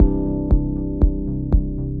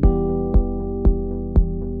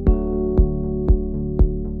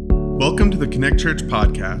Welcome to the Connect Church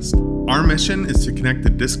podcast. Our mission is to connect the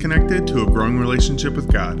disconnected to a growing relationship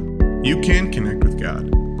with God. You can connect with God,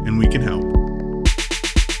 and we can help.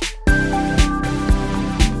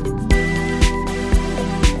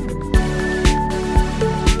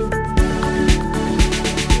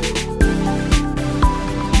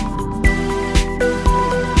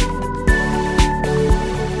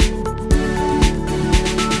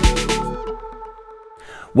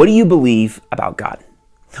 What do you believe about God?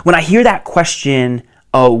 When I hear that question,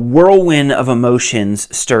 a whirlwind of emotions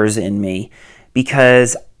stirs in me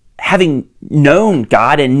because having known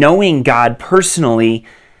God and knowing God personally,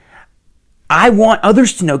 I want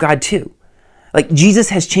others to know God too. Like Jesus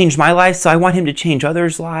has changed my life, so I want him to change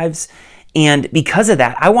others' lives. And because of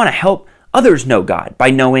that, I want to help others know God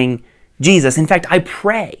by knowing Jesus. In fact, I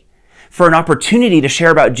pray for an opportunity to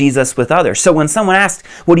share about Jesus with others. So when someone asks,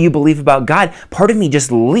 what do you believe about God? Part of me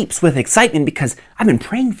just leaps with excitement because I've been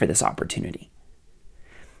praying for this opportunity.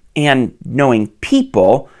 And knowing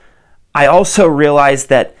people, I also realize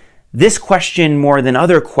that this question, more than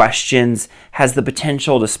other questions, has the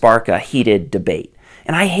potential to spark a heated debate.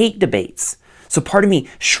 And I hate debates. So part of me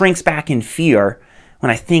shrinks back in fear when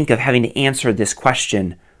I think of having to answer this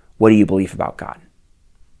question, what do you believe about God?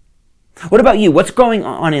 What about you? What's going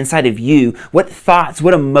on inside of you? What thoughts,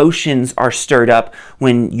 what emotions are stirred up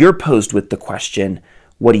when you're posed with the question,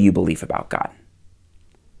 what do you believe about God?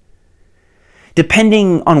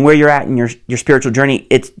 Depending on where you're at in your spiritual journey,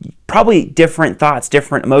 it's probably different thoughts,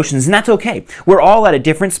 different emotions, and that's okay. We're all at a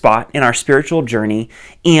different spot in our spiritual journey,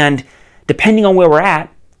 and depending on where we're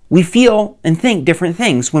at, we feel and think different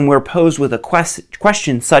things when we're posed with a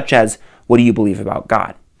question such as, what do you believe about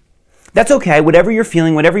God? That's okay. Whatever you're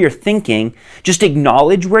feeling, whatever you're thinking, just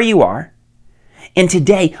acknowledge where you are. And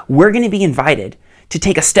today, we're going to be invited to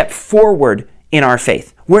take a step forward in our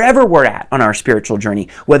faith, wherever we're at on our spiritual journey,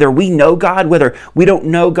 whether we know God, whether we don't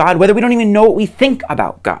know God, whether we don't even know what we think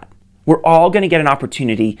about God. We're all going to get an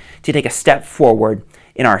opportunity to take a step forward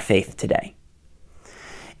in our faith today.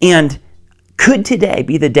 And could today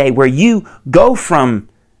be the day where you go from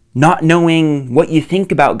not knowing what you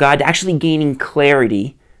think about God to actually gaining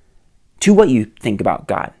clarity to what you think about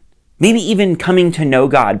God. Maybe even coming to know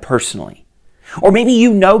God personally. Or maybe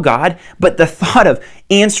you know God, but the thought of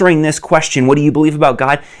answering this question, what do you believe about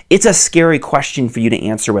God? It's a scary question for you to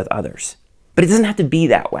answer with others. But it doesn't have to be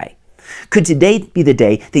that way. Could today be the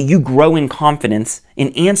day that you grow in confidence in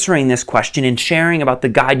answering this question and sharing about the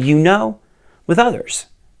God you know with others?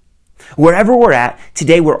 Wherever we're at,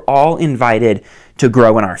 today we're all invited to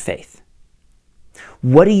grow in our faith.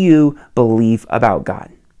 What do you believe about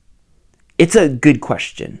God? It's a good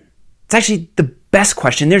question. It's actually the best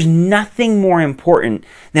question. There's nothing more important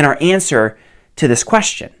than our answer to this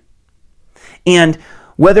question. And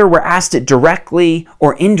whether we're asked it directly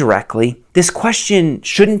or indirectly, this question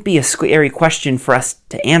shouldn't be a scary question for us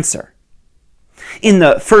to answer. In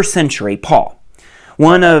the first century, Paul,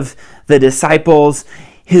 one of the disciples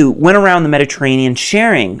who went around the Mediterranean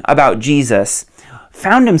sharing about Jesus,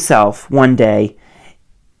 found himself one day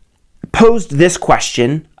posed this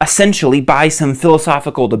question essentially by some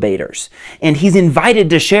philosophical debaters. And he's invited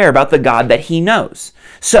to share about the God that he knows.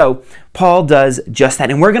 So Paul does just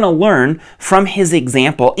that. And we're going to learn from his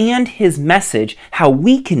example and his message how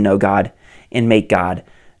we can know God and make God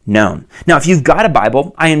known. Now, if you've got a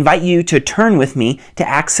Bible, I invite you to turn with me to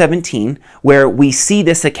Acts 17, where we see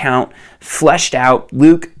this account fleshed out.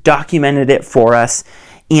 Luke documented it for us.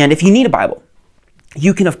 And if you need a Bible,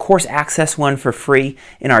 you can, of course, access one for free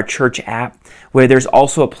in our church app, where there's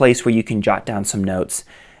also a place where you can jot down some notes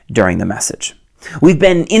during the message. We've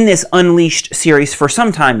been in this Unleashed series for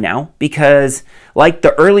some time now because, like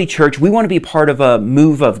the early church, we want to be part of a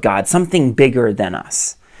move of God, something bigger than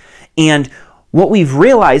us. And what we've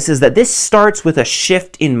realized is that this starts with a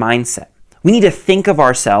shift in mindset. We need to think of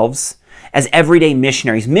ourselves as everyday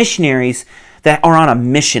missionaries that are on a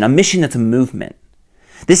mission that's a movement.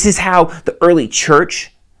 This is how the early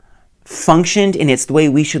church functioned, and it's the way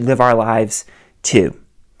we should live our lives too.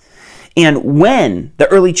 And when the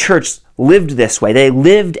early church lived this way, they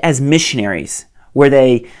lived as missionaries, where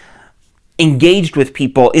they engaged with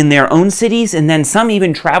people in their own cities, and then some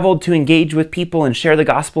even traveled to engage with people and share the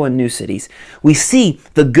gospel in new cities. We see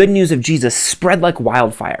the good news of Jesus spread like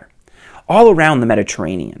wildfire all around the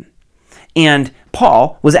Mediterranean. And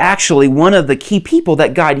Paul was actually one of the key people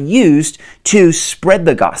that God used to spread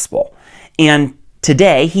the gospel. And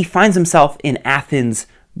today he finds himself in Athens,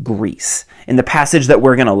 Greece, in the passage that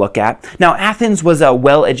we're going to look at. Now, Athens was a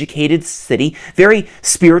well-educated city, very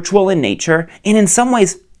spiritual in nature, and in some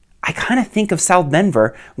ways, I kind of think of South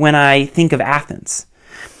Denver when I think of Athens.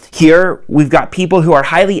 Here, we've got people who are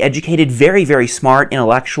highly educated, very, very smart,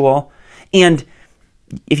 intellectual. And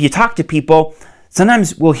if you talk to people,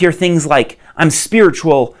 sometimes we'll hear things like, I'm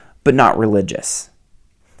spiritual, but not religious.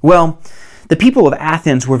 Well, the people of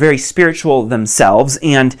Athens were very spiritual themselves,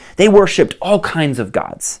 and they worshipped all kinds of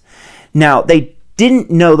gods. Now, they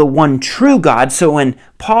didn't know the one true God, so when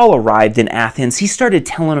Paul arrived in Athens, he started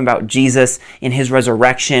telling them about Jesus and his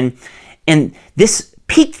resurrection, and this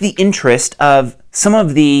piqued the interest of some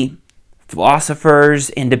of the philosophers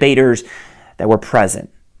and debaters that were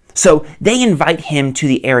present. So they invite him to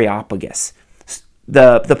the Areopagus,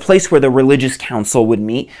 the place where the religious council would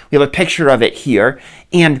meet. We have a picture of it here,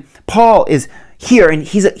 and Paul is here, and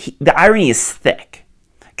the irony is thick,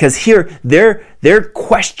 because here they're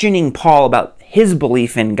questioning Paul about his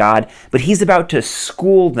belief in God, but he's about to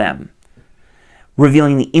school them,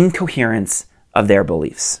 revealing the incoherence of their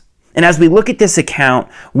beliefs. And as we look at this account,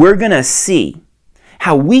 we're going to see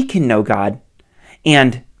how we can know God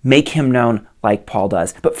and make him known like Paul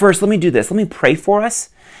does. But first, let me do this. Let me pray for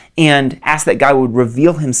us and ask that God would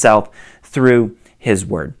reveal himself through his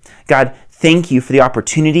word. God, thank you for the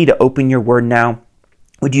opportunity to open your word now.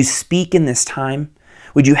 Would you speak in this time?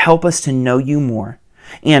 Would you help us to know you more?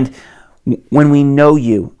 And when we know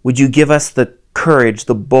you, would you give us the courage,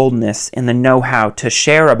 the boldness, and the know-how to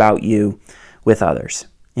share about you with others?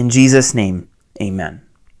 In Jesus' name, amen.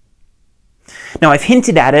 Now, I've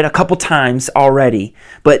hinted at it a couple times already,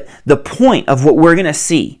 but the point of what we're going to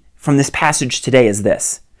see from this passage today is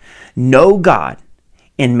this: know God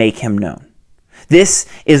and make him known. This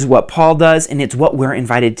is what Paul does, and it's what we're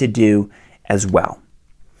invited to do as well.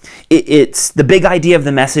 It's the big idea of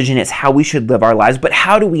the message, and it's how we should live our lives. But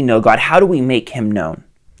how do we know God? How do we make him known?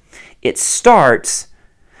 It starts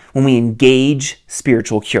when we engage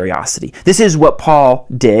spiritual curiosity. This is what Paul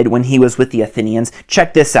did when he was with the Athenians.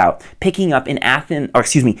 Check this out. Picking up in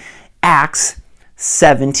Acts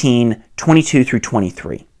 17, 22 through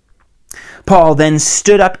 23. Paul then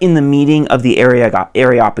stood up in the meeting of the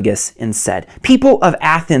Areopagus and said, "People of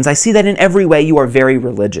Athens, I see that in every way you are very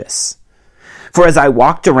religious. For as I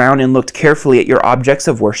walked around and looked carefully at your objects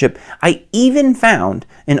of worship, I even found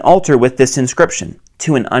an altar with this inscription,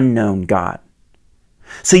 'To an unknown God.'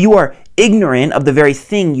 So you are ignorant of the very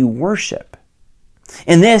thing you worship.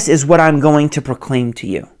 And this is what I'm going to proclaim to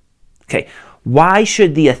you." Okay, why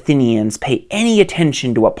should the Athenians pay any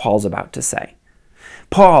attention to what Paul's about to say?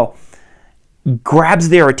 Paul grabs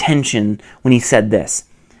their attention when he said this.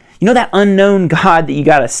 You know that unknown God that you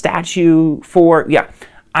got a statue for? Yeah,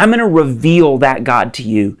 I'm going to reveal that God to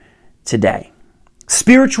you today.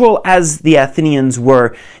 Spiritual as the Athenians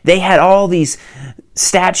were, they had all these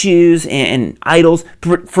statues and idols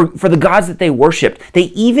for the gods that they worshipped. They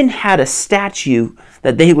even had a statue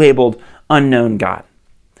that they labeled unknown God,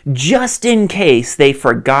 just in case they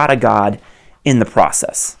forgot a God in the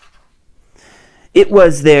process. It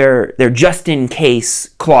was their just in case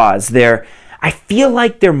clause, their I feel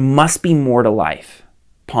like there must be more to life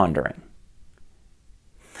pondering.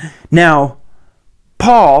 Now,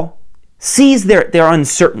 Paul sees they're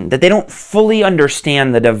uncertain, that they don't fully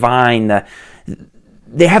understand the divine.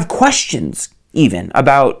 They have questions even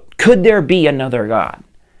about, could there be another God?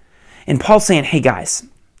 And Paul's saying, hey guys,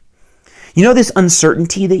 you know this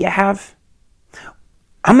uncertainty that you have?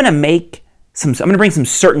 I'm going to bring some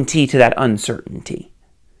certainty to that uncertainty.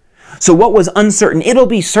 So what was uncertain, it'll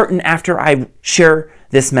be certain after I share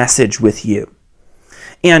this message with you.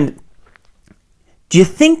 And do you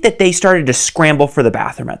think that they started to scramble for the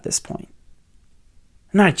bathroom at this point?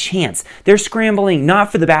 Not a chance. They're scrambling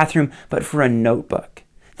not for the bathroom, but for a notebook.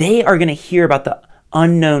 They are going to hear about the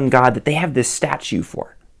unknown God that they have this statue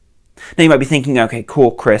for. Now you might be thinking, okay,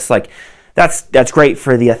 cool, Chris, like that's great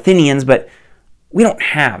for the Athenians, but we don't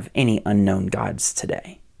have any unknown gods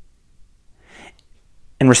today.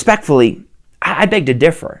 And respectfully, I beg to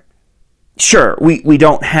differ. Sure, we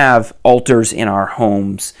don't have altars in our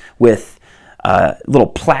homes with a little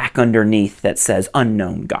plaque underneath that says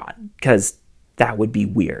unknown God, because that would be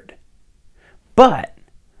weird. But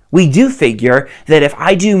we do figure that if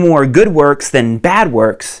I do more good works than bad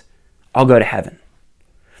works, I'll go to heaven.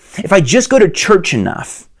 If I just go to church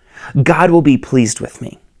enough, God will be pleased with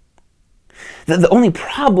me. The only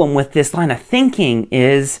problem with this line of thinking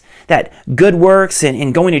is that good works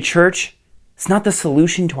and going to church, it's not the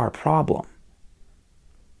solution to our problem.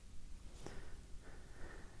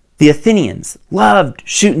 The Athenians loved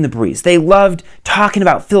shooting the breeze. They loved talking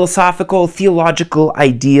about philosophical, theological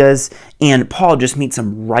ideas, and Paul just meets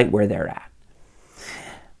them right where they're at.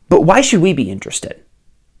 But why should we be interested?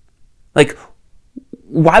 Like,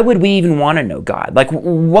 why would we even want to know God? Like,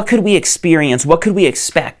 what could we experience? What could we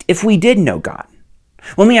expect if we did know God?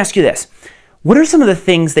 Let me ask you this. What are some of the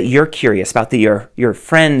things that you're curious about, that your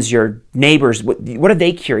friends, your neighbors, what are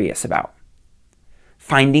they curious about?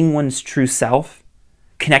 Finding one's true self,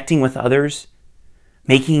 connecting with others,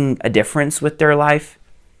 making a difference with their life.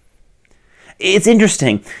 It's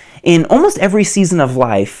interesting. In almost every season of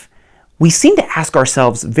life, we seem to ask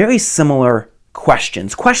ourselves very similar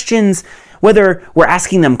questions. Questions, whether we're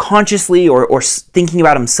asking them consciously or thinking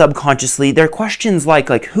about them subconsciously, they're questions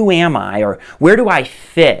like who am I? Or where do I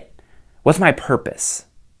fit? What's my purpose?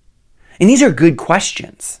 And these are good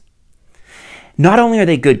questions. Not only are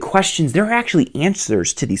they good questions, there are actually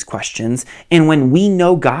answers to these questions. And when we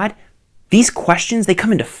know God, these questions, they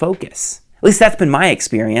come into focus. At least that's been my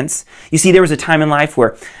experience. You see, there was a time in life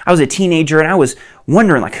where I was a teenager and I was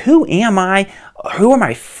wondering, who am I? Who are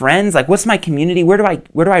my friends? What's my community? Where do I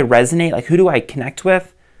resonate? Who do I connect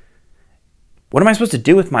with? What am I supposed to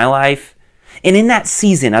do with my life? And in that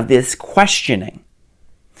season of this questioning,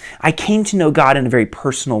 I came to know God in a very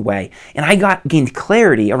personal way, and I gained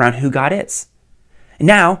clarity around who God is. And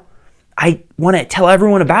now I want to tell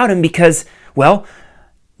everyone about him because, well,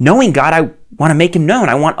 knowing God, I want to make him known.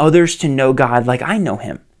 I want others to know God like I know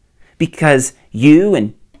him, because you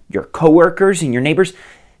and your coworkers and your neighbors,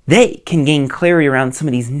 they can gain clarity around some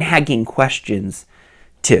of these nagging questions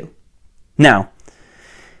too. Now,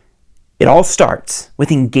 it all starts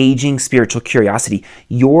with engaging spiritual curiosity.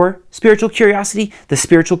 Your spiritual curiosity, the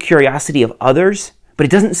spiritual curiosity of others, but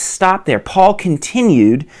it doesn't stop there. Paul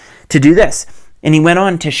continued to do this, and he went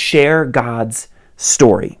on to share God's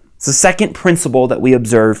story. It's the second principle that we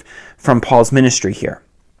observe from Paul's ministry here.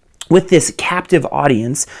 With this captive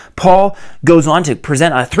audience, Paul goes on to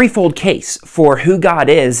present a threefold case for who God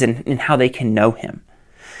is and how they can know him.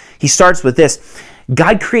 He starts with this: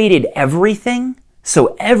 God created everything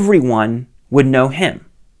so everyone would know him.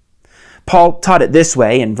 Paul taught it this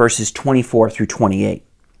way in verses 24 through 28.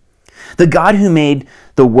 The God who made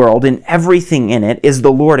the world and everything in it is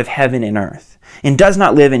the Lord of heaven and earth, and does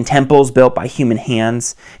not live in temples built by human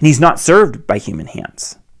hands, and he's not served by human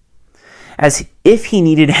hands, as if he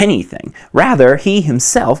needed anything. Rather, he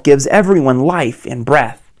himself gives everyone life and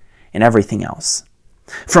breath and everything else.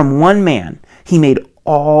 From one man, he made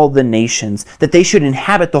all the nations, that they should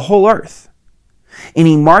inhabit the whole earth. And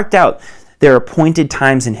he marked out their appointed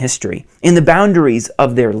times in history, in the boundaries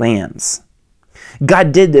of their lands.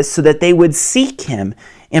 God did this so that they would seek him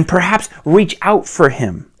and perhaps reach out for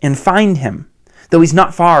him and find him, though he's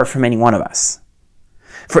not far from any one of us.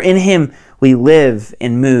 For in him we live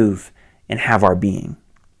and move and have our being.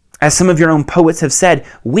 As some of your own poets have said,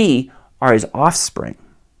 we are his offspring.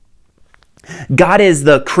 God is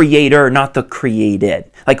the creator, not the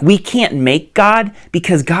created. We can't make God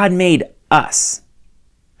because God made us.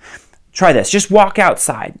 Try this. Just walk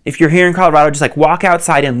outside. If you're here in Colorado, just walk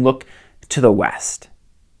outside and look to the west,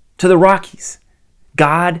 to the Rockies.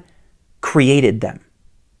 God created them.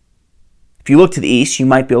 If you look to the east, you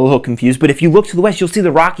might be a little confused, but if you look to the west, you'll see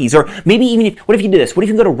the Rockies. Or maybe even what if you do this? What if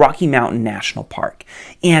you go to Rocky Mountain National Park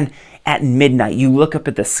and at midnight you look up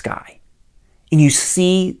at the sky and you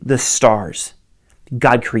see the stars?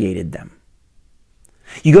 God created them.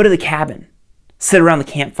 You go to the cabin, sit around the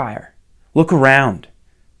campfire, look around.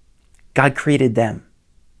 God created them.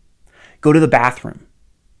 Go to the bathroom.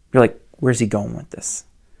 You're like, where's he going with this?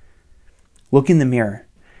 Look in the mirror.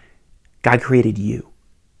 God created you.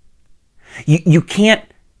 You can't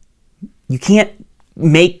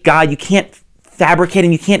make God, you can't fabricate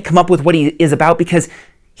him, you can't come up with what he is about because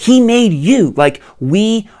he made you.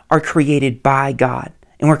 We are created by God,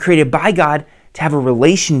 and we're created by God to have a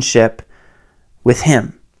relationship with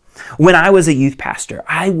him. When I was a youth pastor,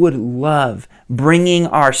 I would love bringing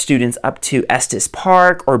our students up to Estes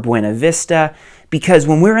Park or Buena Vista, because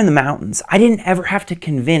when we were in the mountains, I didn't ever have to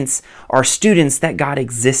convince our students that God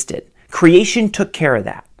existed. Creation took care of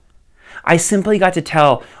that. I simply got to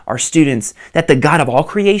tell our students that the God of all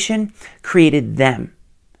creation created them,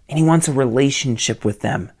 and he wants a relationship with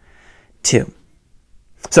them too.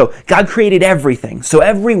 So God created everything so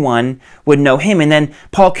everyone would know him. And then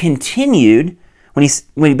Paul continued when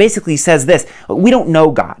he basically says this: we don't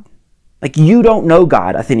know God. You don't know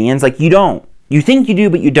God, Athenians. You don't. You think you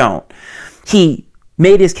do, but you don't. He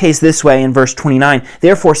made his case this way in verse 29.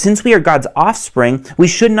 Therefore, since we are God's offspring, we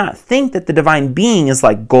should not think that the divine being is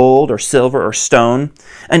like gold or silver or stone,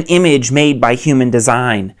 an image made by human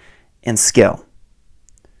design and skill.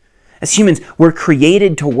 As humans, we're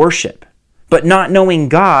created to worship, but not knowing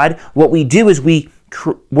God, what we do is we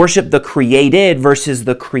worship the created versus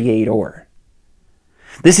the creator.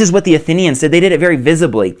 This is what the Athenians did. They did it very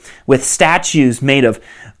visibly with statues made of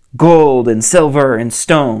gold and silver and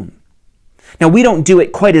stone. Now, we don't do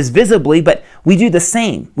it quite as visibly, but we do the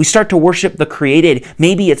same. We start to worship the created.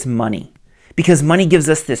 Maybe it's money, because money gives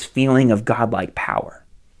us this feeling of godlike power.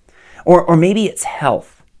 Or maybe it's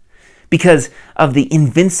health, because of the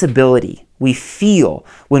invincibility we feel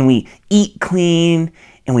when we eat clean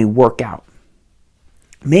and we work out.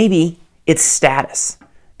 Maybe it's status,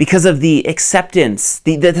 because of the acceptance,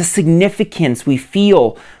 the significance we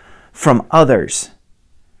feel from others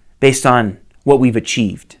based on what we've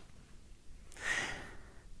achieved.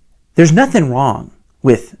 There's nothing wrong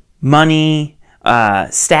with money,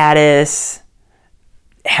 status,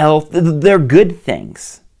 health. They're good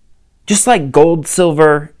things. Just like gold,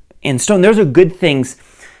 silver, and stone, those are good things.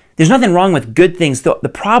 There's nothing wrong with good things.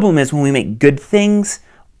 The problem is when we make good things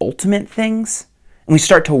ultimate things, and we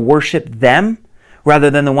start to worship them rather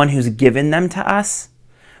than the one who's given them to us,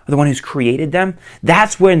 or the one who's created them.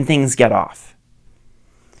 That's when things get off.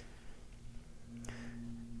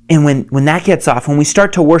 And when that gets off, when we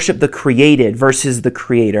start to worship the created versus the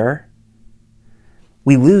creator,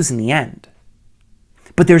 we lose in the end.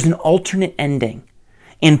 But there's an alternate ending.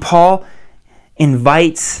 And Paul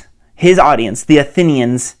invites his audience, the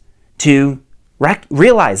Athenians, to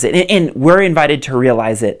realize it. And we're invited to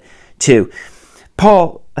realize it too.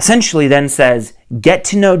 Paul essentially then says, get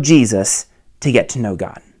to know Jesus to get to know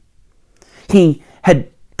God. He had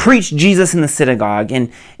preached Jesus in the synagogue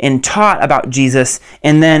and taught about Jesus.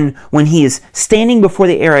 And then when he is standing before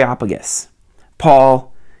the Areopagus,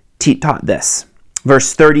 Paul taught this.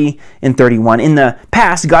 Verse 30 and 31. In the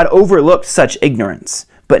past, God overlooked such ignorance,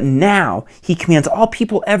 but now he commands all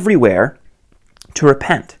people everywhere to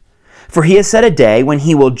repent. For he has set a day when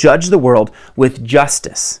he will judge the world with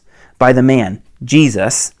justice by the man,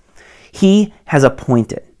 Jesus, he has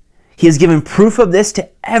appointed. He has given proof of this to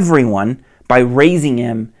everyone by raising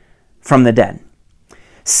him from the dead.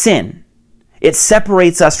 Sin, it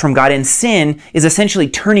separates us from God, and sin is essentially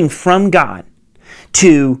turning from God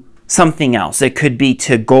to something else. It could be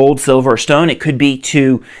to gold, silver, or stone. It could be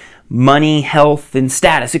to money, health, and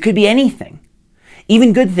status. It could be anything.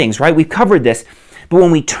 Even good things, right? We've covered this. But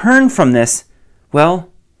when we turn from this, well,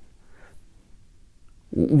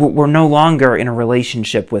 we're no longer in a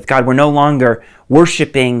relationship with God. We're no longer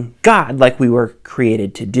worshiping God like we were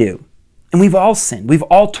created to do. And we've all sinned. We've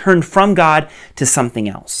all turned from God to something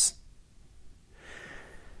else.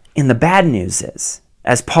 And the bad news is,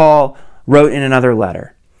 as Paul wrote in another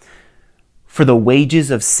letter, for the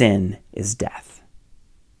wages of sin is death.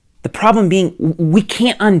 The problem being, we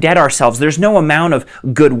can't undead ourselves. There's no amount of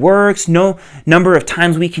good works, no number of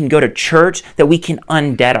times we can go to church that we can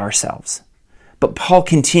undead ourselves. But Paul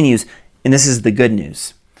continues, and this is the good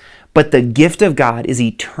news. But the gift of God is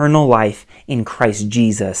eternal life in Christ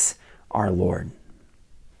Jesus, our Lord.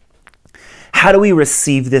 How do we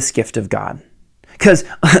receive this gift of God? Because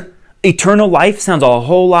eternal life sounds a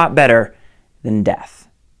whole lot better than death.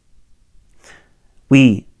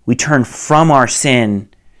 We turn from our sin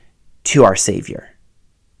to our Savior.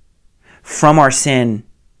 From our sin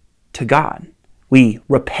to God. We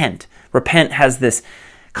repent. Repent has this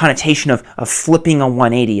connotation of flipping a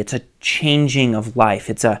 180. It's a changing of life.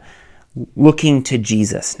 It's a looking to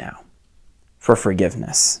Jesus now for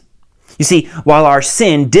forgiveness. You see, while our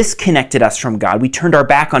sin disconnected us from God, we turned our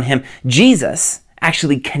back on Him, Jesus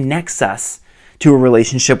actually connects us to a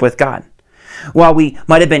relationship with God. While we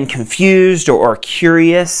might have been confused or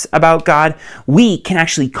curious about God, we can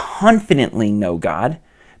actually confidently know God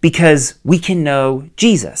because we can know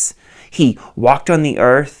Jesus. He walked on the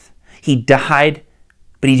earth, He died,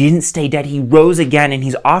 but He didn't stay dead. He rose again, and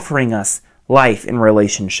He's offering us life in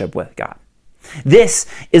relationship with God. This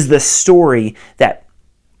is the story that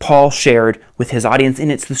Paul shared with his audience,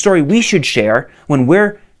 and it's the story we should share when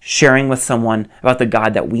we're sharing with someone about the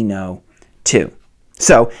God that we know too.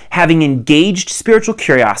 So, having engaged spiritual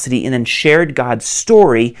curiosity and then shared God's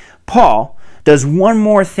story, Paul does one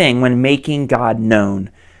more thing when making God known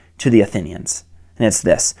to the Athenians. And it's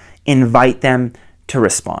this: invite them to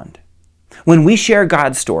respond. When we share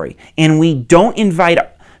God's story and we don't invite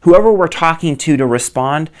whoever we're talking to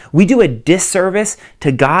respond, we do a disservice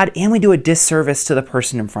to God and we do a disservice to the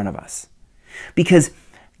person in front of us. Because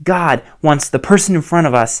God wants the person in front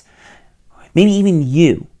of us, maybe even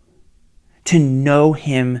you, to know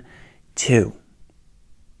Him too.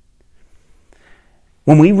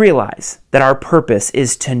 When we realize that our purpose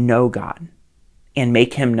is to know God and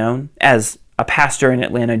make Him known, as a pastor in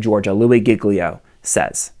Atlanta, Georgia, Louis Giglio,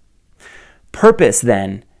 says, purpose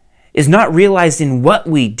then is not realized in what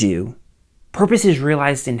we do. Purpose is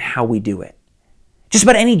realized in how we do it. Just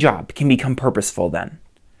about any job can become purposeful then,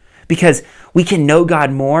 because we can know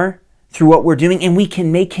God more through what we're doing, and we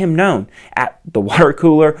can make him known at the water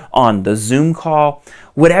cooler, on the Zoom call,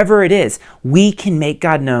 whatever it is. We can make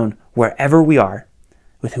God known wherever we are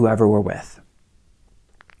with whoever we're with.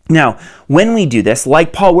 Now, when we do this,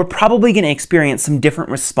 like Paul, we're probably going to experience some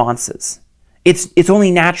different responses. It's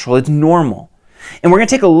only natural, it's normal. And we're going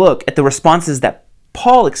to take a look at the responses that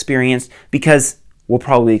Paul experienced because we'll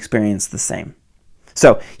probably experience the same.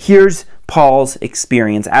 So here's Paul's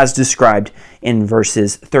experience as described in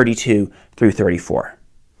verses 32 through 34.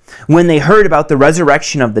 When they heard about the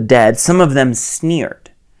resurrection of the dead, some of them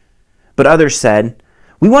sneered, but others said,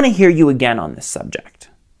 "We want to hear you again on this subject."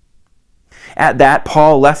 At that,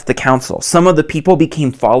 Paul left the council. Some of the people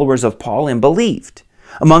became followers of Paul and believed.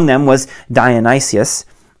 Among them was Dionysius,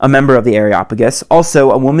 a member of the Areopagus,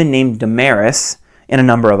 also a woman named Damaris, and a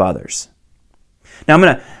number of others. Now I'm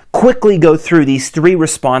going to quickly go through these three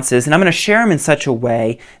responses, and I'm going to share them in such a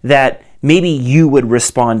way that maybe you would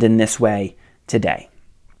respond in this way today.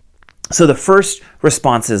 So the first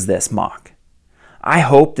response is this: mock. I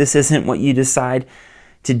hope this isn't what you decide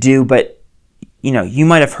to do, but you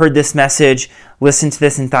might have heard this message, listened to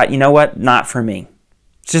this, and thought, you know what? Not for me.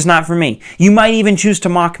 It's just not for me. You might even choose to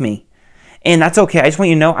mock me. And that's okay. I just want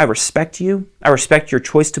you to know I respect you. I respect your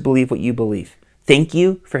choice to believe what you believe. Thank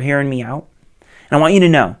you for hearing me out. And I want you to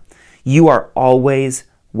know you are always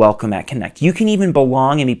welcome at Connect. You can even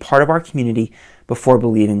belong and be part of our community before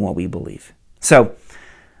believing what we believe. So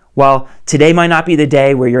while today might not be the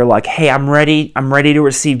day where you're like, hey, I'm ready to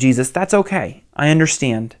receive Jesus, that's okay. I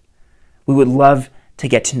understand. We would love to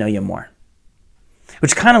get to know you more.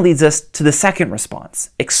 Which kind of leads us to the second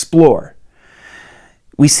response: explore.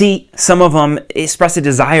 We see some of them express a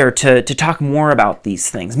desire to talk more about these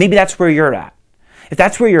things. Maybe that's where you're at. If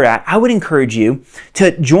that's where you're at, I would encourage you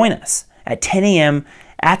to join us at 10 a.m.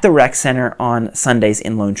 at the Rec Center on Sundays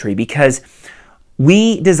in Lone Tree, because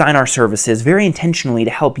we design our services very intentionally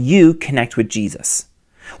to help you connect with Jesus.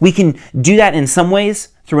 We can do that in some ways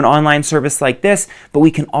through an online service like this, but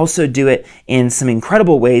we can also do it in some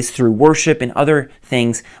incredible ways through worship and other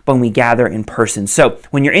things when we gather in person. So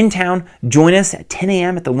when you're in town, join us at 10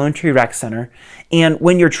 a.m. at the Lone Tree Rec Center. And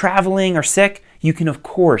when you're traveling or sick, you can, of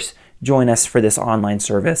course, join us for this online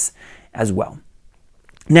service as well.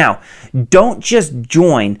 Now, don't just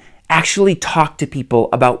join, actually talk to people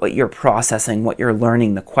about what you're processing, what you're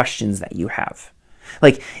learning, the questions that you have.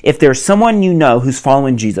 Like if there's someone you know who's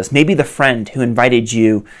following Jesus, maybe the friend who invited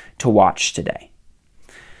you to watch today,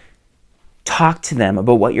 talk to them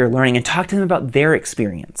about what you're learning and talk to them about their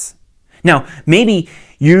experience. Now, maybe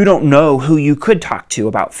you don't know who you could talk to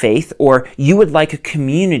about faith, or you would like a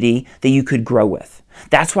community that you could grow with.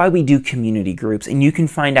 That's why we do community groups, and you can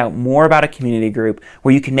find out more about a community group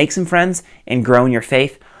where you can make some friends and grow in your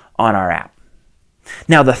faith on our app.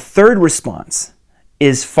 Now, the third response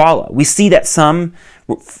is follow. We see that some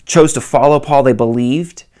chose to follow Paul, they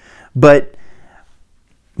believed, but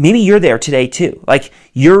maybe you're there today too. Like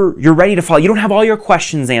you're ready to follow. You don't have all your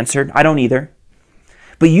questions answered. I don't either.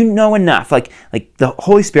 But you know enough, like the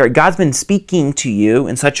Holy Spirit, God's been speaking to you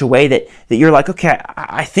in such a way that you're like, okay,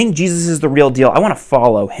 I think Jesus is the real deal. I want to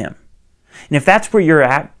follow him. And if that's where you're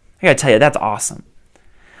at, I got to tell you, that's awesome.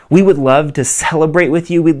 We would love to celebrate with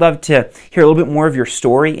you. We'd love to hear a little bit more of your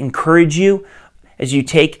story, encourage you as you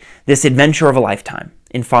take this adventure of a lifetime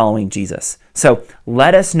in following Jesus. So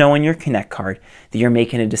let us know on your Connect card that you're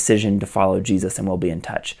making a decision to follow Jesus, and we'll be in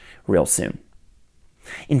touch real soon.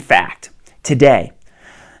 In fact, today,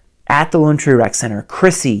 at the Lone Tree Rec Center,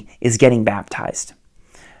 Chrissy is getting baptized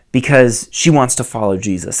because she wants to follow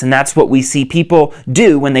Jesus. And that's what we see people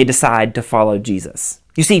do when they decide to follow Jesus.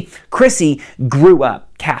 You see, Chrissy grew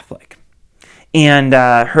up Catholic, and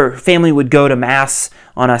her family would go to Mass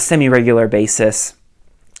on a semi-regular basis.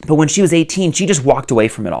 But when she was 18, she just walked away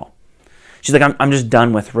from it all. She's like, I'm just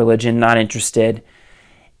done with religion, not interested.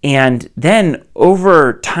 And then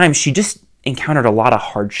over time, she just encountered a lot of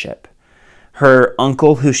hardship. Her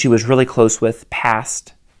uncle, who she was really close with,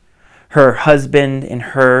 passed. Her husband and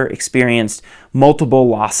her experienced multiple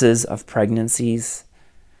losses of pregnancies.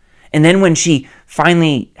 And then when she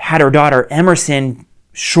finally had her daughter, Emerson,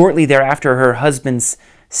 shortly thereafter, her husband's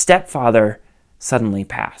stepfather suddenly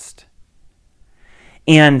passed.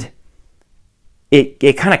 And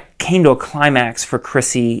it kind of came to a climax for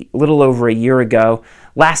Chrissy a little over a year ago.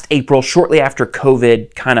 Last April, shortly after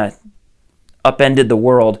COVID kind of upended the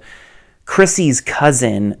world, Chrissy's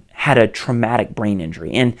cousin had a traumatic brain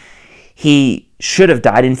injury, and he should have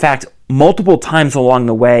died. In fact, multiple times along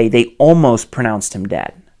the way, they almost pronounced him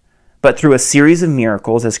dead. But through a series of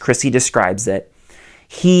miracles, as Chrissy describes it,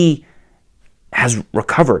 he has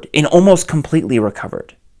recovered and almost completely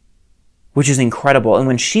recovered. which is incredible. And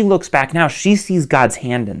when she looks back now, she sees God's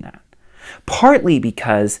hand in that. Partly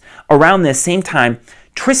because around this same time,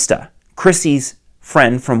 Trista, Chrissy's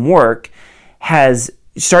friend from work, has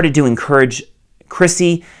started to encourage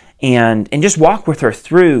Chrissy and just walk with her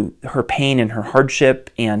through her pain and her hardship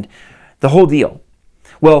and the whole deal.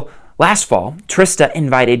 Well, last fall, Trista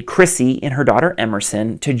invited Chrissy and her daughter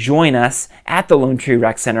Emerson to join us at the Lone Tree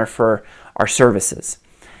Rec Center for our services.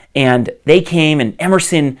 And they came, and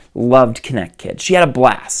Emerson loved Connect Kids. She had a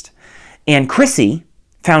blast. And Chrissy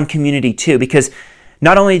found community too, because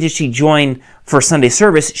not only did she join for Sunday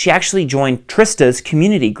service, she actually joined Trista's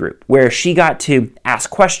community group, where she got to ask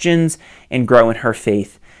questions and grow in her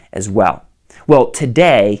faith as well. Well,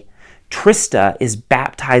 today, Trista is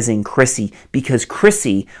baptizing Chrissy because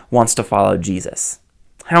Chrissy wants to follow Jesus.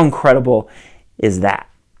 How incredible is that?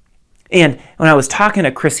 And when I was talking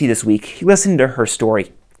to Chrissy this week, listening to her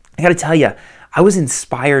story, I got to tell you, I was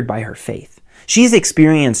inspired by her faith. She's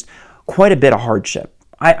experienced quite a bit of hardship.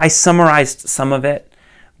 I summarized some of it,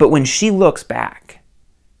 but when she looks back,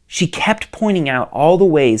 she kept pointing out all the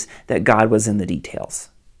ways that God was in the details.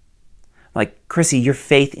 Like, Chrissy, your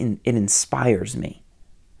faith, it inspires me.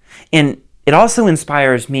 And it also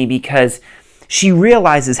inspires me because she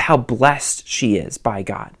realizes how blessed she is by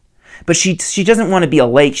God. But she doesn't want to be a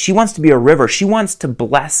lake. She wants to be a river. She wants to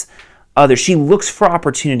bless others. She looks for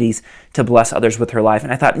opportunities to bless others with her life.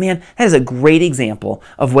 And I thought, man, that is a great example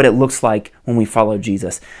of what it looks like when we follow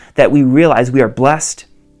Jesus, that we realize we are blessed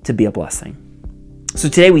to be a blessing. So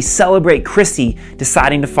today we celebrate Chrissy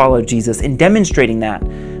deciding to follow Jesus and demonstrating that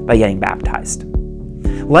by getting baptized.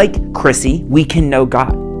 Like Chrissy, we can know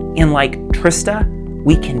God. And like Trista,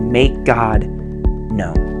 we can make God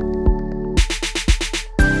known.